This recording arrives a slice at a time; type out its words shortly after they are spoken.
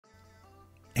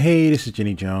Hey, this is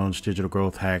Jenny Jones, Digital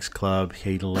Growth Hacks Club.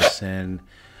 Hey, listen.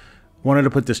 Wanted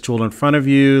to put this tool in front of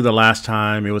you. The last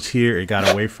time it was here, it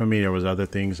got away from me. There was other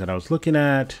things that I was looking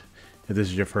at. If this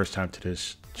is your first time to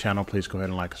this channel, please go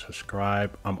ahead and like and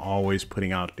subscribe. I'm always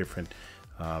putting out different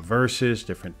verses,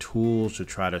 different tools to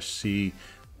try to see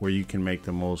where you can make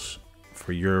the most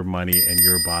for your money and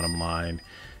your bottom line,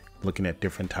 looking at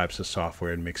different types of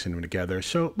software and mixing them together.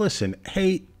 So listen,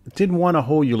 hey, didn't want to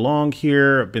hold you long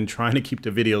here. I've been trying to keep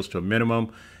the videos to a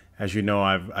minimum. As you know,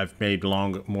 I've made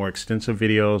more extensive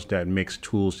videos that mix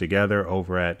tools together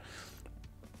over at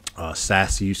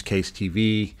SaaS Use Case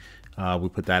TV. We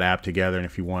put that app together, and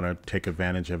if you want to take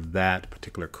advantage of that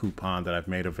particular coupon that I've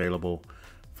made available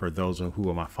for those who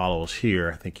are my followers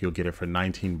here, I think you'll get it for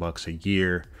 19 bucks a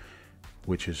year,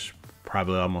 which is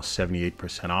probably almost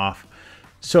 78% off.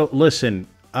 So listen,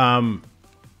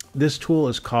 this tool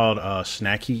is called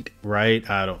Snackeet, right?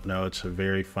 I don't know. It's a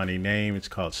very funny name. It's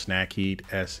called Snackeet,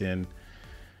 S-N-A-C-K-E-E-T.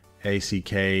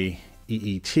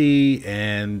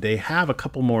 And they have a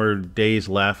couple more days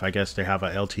left. I guess they have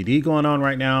a LTD going on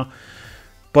right now.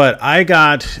 But I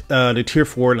got the tier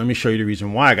 4. Let me show you the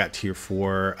reason why I got tier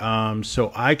 4.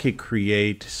 So I could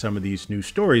create some of these new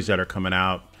stories that are coming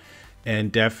out.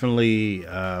 And definitely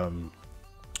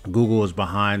Google is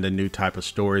behind the new type of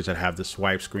stories that have the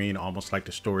swipe screen, almost like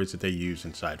the stories that they use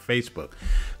inside Facebook.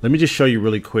 Let me just show you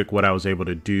really quick what I was able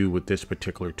to do with this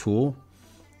particular tool.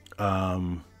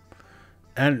 And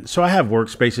so I have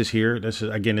workspaces here. This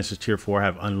is tier 4. I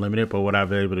have unlimited, but what I've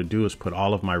been able to do is put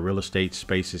all of my real estate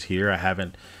spaces here. I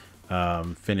haven't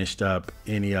finished up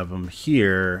any of them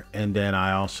here. And then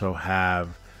I also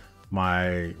have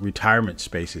my retirement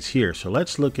spaces here. So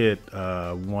let's look at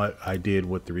what I did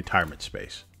with the retirement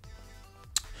space.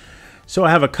 So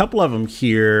I have a couple of them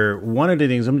here. One of the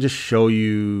things, I'm just show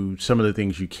you some of the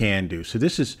things you can do. So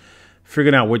this is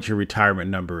figuring out what your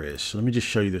retirement number is. So let me just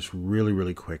show you this really,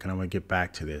 really quick, and I'm gonna get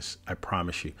back to this, I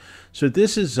promise you. So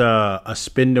this is a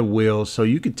spin the wheel. So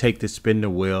you could take this spin the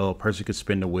wheel, a person could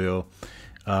spin the wheel.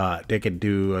 They could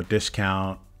do a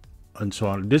discount and so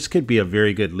on. This could be a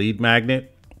very good lead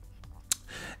magnet.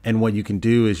 And what you can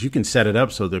do is you can set it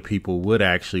up so that people would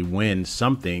actually win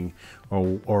something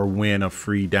or win a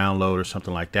free download or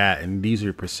something like that. And these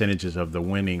are percentages of the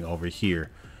winning over here.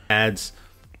 Adds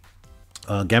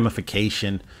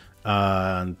gamification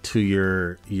to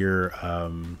your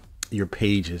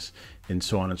pages and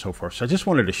so on and so forth. So I just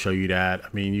wanted to show you that. I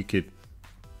mean, you can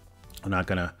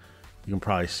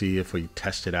probably see if we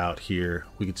test it out here.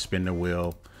 We could spin the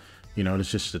wheel. You know,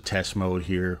 it's just a test mode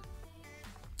here.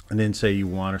 And then say you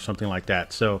won or something like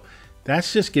that. So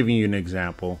that's just giving you an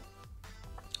example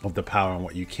of the power and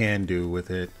what you can do with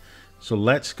it. So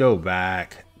let's go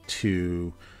back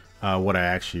to what I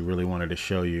actually really wanted to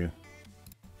show you.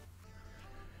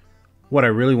 What I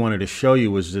really wanted to show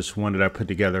you was this one that I put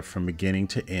together from beginning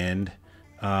to end.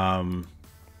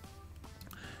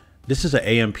 This is an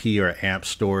AMP or AMP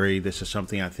story. This is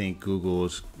something I think Google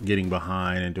is getting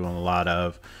behind and doing a lot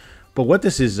of. But what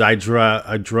this is, I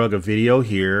drug a video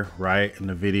here, right? And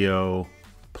the video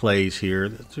plays here.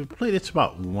 It's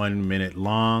about 1 minute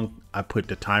long. I put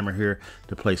the timer here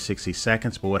to play 60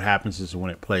 seconds. But what happens is when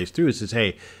it plays through, it says,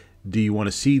 hey, do you want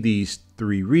to see these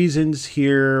 3 reasons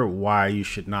here why you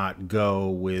should not go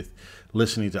with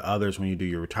listening to others when you do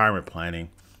your retirement planning?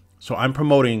 So I'm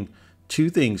promoting 2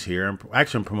 things here.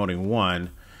 I'm promoting one.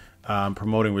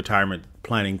 Promoting Retirement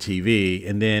Planning TV,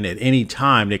 and then at any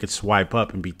time they could swipe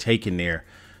up and be taken there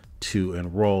to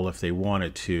enroll if they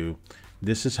wanted to.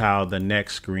 This is how the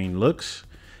next screen looks,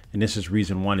 and this is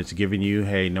reason 1. It's giving you,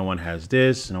 hey, no one has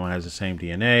this, no one has the same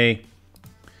DNA.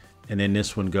 And then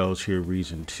this one goes here,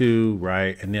 reason 2,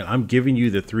 right? And then I'm giving you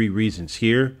the 3 reasons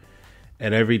here,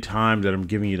 and every time that I'm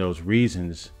giving you those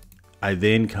reasons, I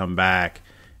then come back,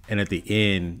 and at the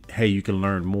end, hey, you can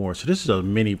learn more. So this is a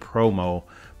mini promo.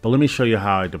 But let me show you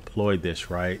how I deployed this,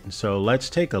 right? And so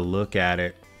let's take a look at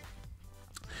it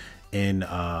in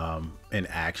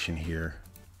action here.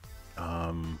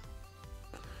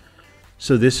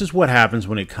 So this is what happens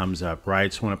when it comes up,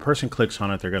 right? So when a person clicks on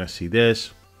it, they're gonna see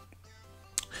this.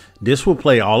 This will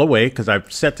play all the way because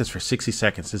I've set this for 60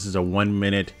 seconds. This is a 1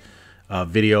 minute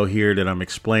video here that I'm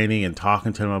explaining and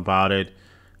talking to them about it.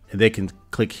 And they can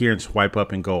click here and swipe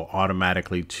up and go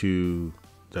automatically to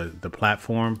the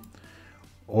platform.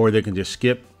 Or they can just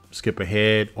skip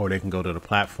ahead, or they can go to the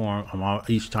platform.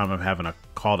 Each time I'm having a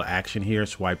call to action here,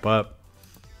 swipe up,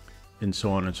 and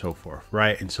so on and so forth,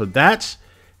 right? And so that's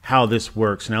how this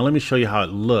works. Now let me show you how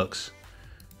it looks.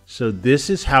 So this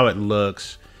is how it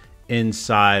looks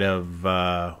inside of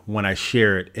when I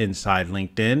share it inside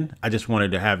LinkedIn. I just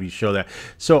wanted to have you show that.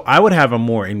 So I would have a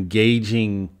more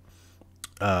engaging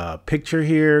picture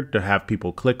here to have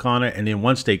people click on it. And then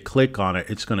once they click on it,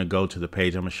 it's going to go to the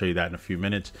page. I'm going to show you that in a few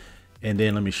minutes. And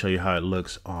then let me show you how it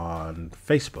looks on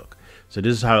Facebook. So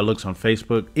this is how it looks on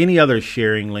Facebook. Any other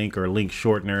sharing link or link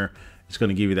shortener, it's going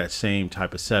to give you that same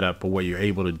type of setup. But what you're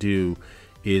able to do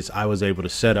is I was able to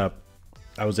set up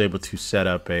a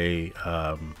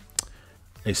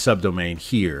subdomain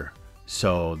here.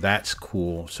 So that's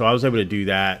cool. So I was able to do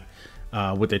that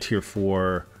with the tier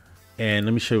 4. And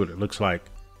let me show you what it looks like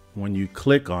when you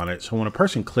click on it. So when a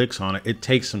person clicks on it, it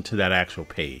takes them to that actual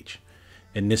page.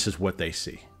 And this is what they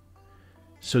see.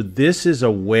 So this is a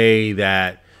way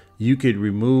that you could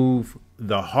remove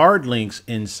the hard links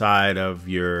inside of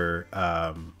your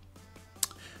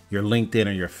LinkedIn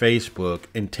or your Facebook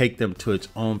and take them to its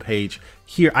own page.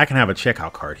 Here, I can have a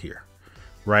checkout card here,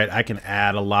 right? I can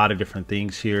add a lot of different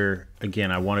things here.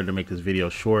 Again, I wanted to make this video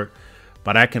short,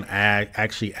 but I can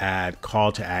actually add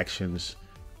call to actions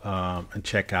and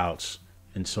checkouts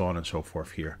and so on and so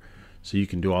forth here. So you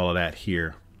can do all of that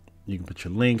here. You can put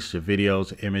your links, your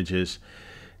videos, images.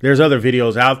 There's other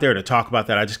videos out there to talk about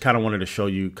that. I just kind of wanted to show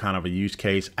you kind of a use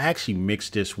case. I actually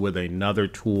mixed this with another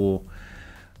tool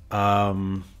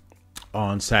on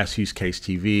SaaS Use Case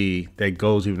TV that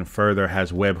goes even further,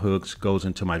 has webhooks, goes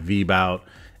into my VBout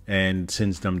and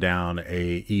sends them down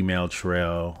a email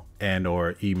trail and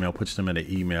or email, puts them in an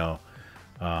email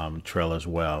trail as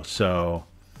well. So,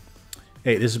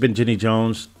 hey, this has been Jenny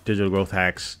Jones, Digital Growth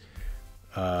Hacks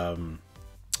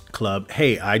Club.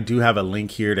 Hey, I do have a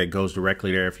link here that goes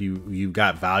directly there. If you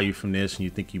got value from this and you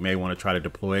think you may want to try to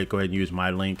deploy it, go ahead and use my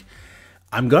link.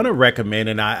 I'm going to recommend,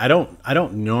 and I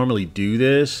don't normally do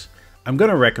this. I'm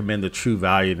going to recommend the true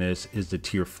value in this is the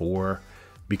tier 4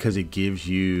 because it gives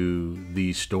you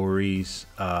these stories,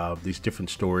 these different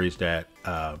stories that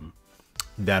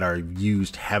that are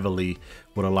used heavily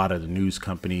with a lot of the news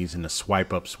companies, and the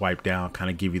swipe up, swipe down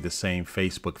kind of give you the same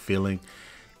Facebook feeling.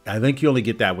 I think you only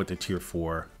get that with the tier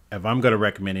 4. If I'm going to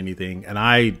recommend anything, and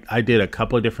I did a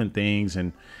couple of different things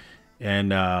and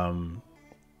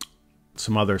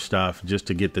some other stuff just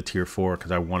to get the tier 4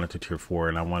 because I wanted to tier 4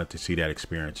 and I wanted to see that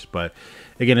experience. But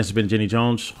again, this has been Jenny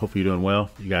Jones. Hopefully you're doing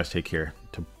well. You guys take care.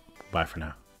 Bye for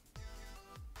now.